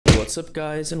What's up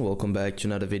guys, and welcome back to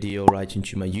another video right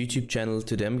into my YouTube channel.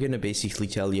 Today I'm gonna basically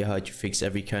tell you how to fix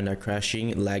every kind of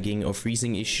crashing, lagging or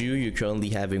freezing issue you're currently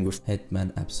having with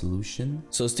Hitman Absolution.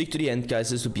 So stick to the end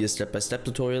guys, this will be a step-by-step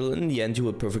tutorial, and in the end you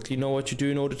will perfectly know what to do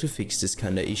in order to fix this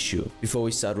kind of issue. Before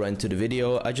we start right into the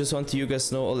video, I just want to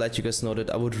let you guys know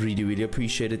that I would really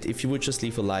appreciate it if you would just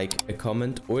leave a like, a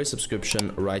comment or a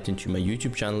subscription right into my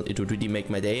YouTube channel. It would really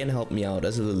make my day and help me out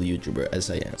as a little YouTuber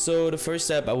as I am. So the first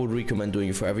step I would recommend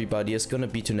doing for everybody is gonna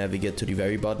be to navigate to the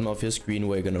very bottom of your screen,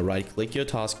 where you're gonna right click your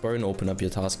taskbar and open up your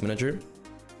task manager.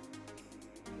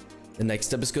 The next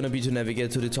step is gonna be to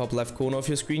navigate to the top left corner of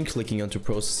your screen, clicking onto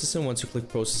processes, and once you click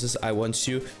processes, I want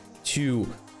you to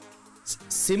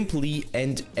simply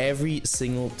end every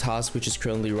single task which is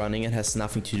currently running and has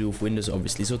nothing to do with Windows,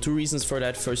 obviously. So two reasons for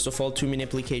that. First of all, too many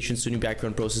applications, too many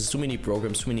background processes, too many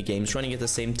programs, too many games running at the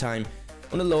same time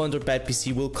on a low-end or bad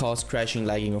PC will cause crashing,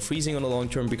 lagging or freezing on the long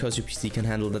term, because your PC can't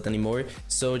handle that anymore.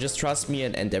 So just trust me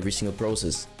and end every single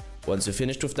process. Once you're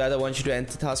finished with that, I want you to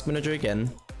enter task manager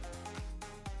again,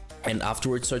 and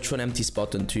afterwards search for an empty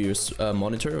spot onto your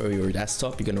monitor or your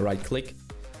desktop. You're gonna right click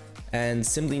and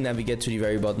simply navigate to the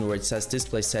very bottom where it says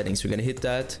display settings. We're gonna hit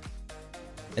that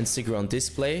and stick around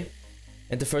display.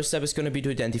 And the first step is going to be to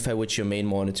identify which your main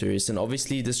monitor is, and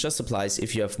obviously this just applies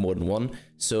if you have more than one.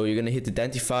 So you're going to hit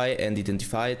identify and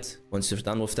identify it. Once you're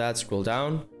done with that, scroll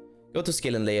down, go to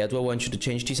scale and layout, where I want you to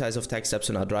change the size of text tabs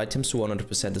and other items to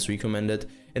 100% as recommended,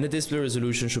 and the display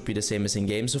resolution should be the same as in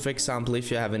game. So for example, if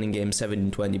you have an in-game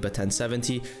 1720 by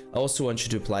 1070, I also want you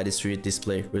to apply this to your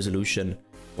display resolution.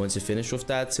 Once you're finished with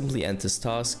that, simply end this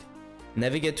task.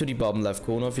 Navigate to the bottom left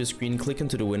corner of your screen, click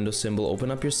into the Windows symbol,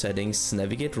 open up your settings,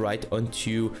 navigate right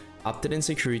onto Update and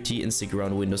Security and stick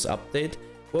around Windows Update,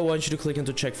 where I want you to click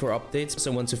into Check for Updates.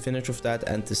 So once you finish with that,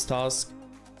 end this task.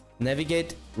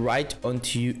 Navigate right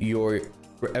onto your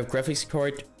graphics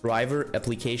card, driver,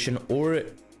 application, or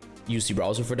use the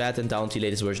browser for that, and down to the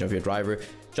latest version of your driver,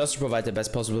 just to provide the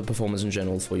best possible performance in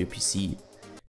general for your PC.